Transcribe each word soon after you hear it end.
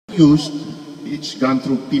used. It's gone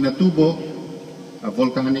through Pinatubo, a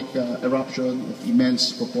volcanic eruption of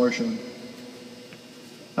immense proportion.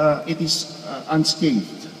 It is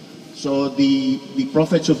unscathed. So the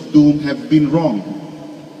prophets of doom have been wrong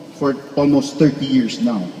for almost 30 years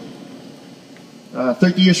now.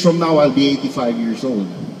 30 years from now, I'll be 85 years old.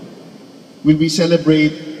 Will we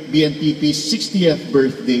celebrate BNPP's 60th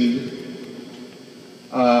birthday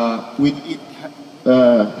with it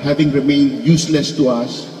having remained useless to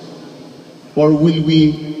us? Or will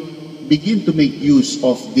we begin to make use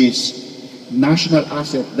of this national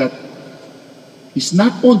asset that is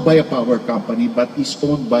not owned by a power company but is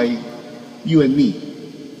owned by you and me,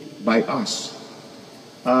 by us?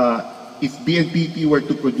 If BNPP were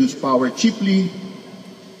to produce power cheaply,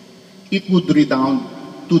 it would redound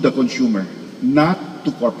to the consumer, not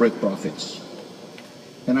to corporate profits.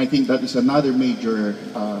 And I think that is another major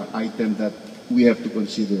item that we have to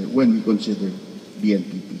consider when we consider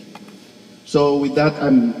BNPP. So with that,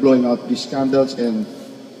 I'm blowing out these candles and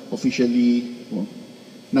officially, well,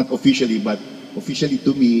 not officially, but officially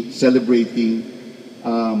to me, celebrating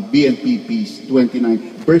BNPP's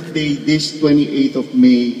 29th birthday, this 28th of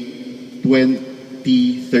May,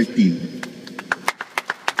 2013.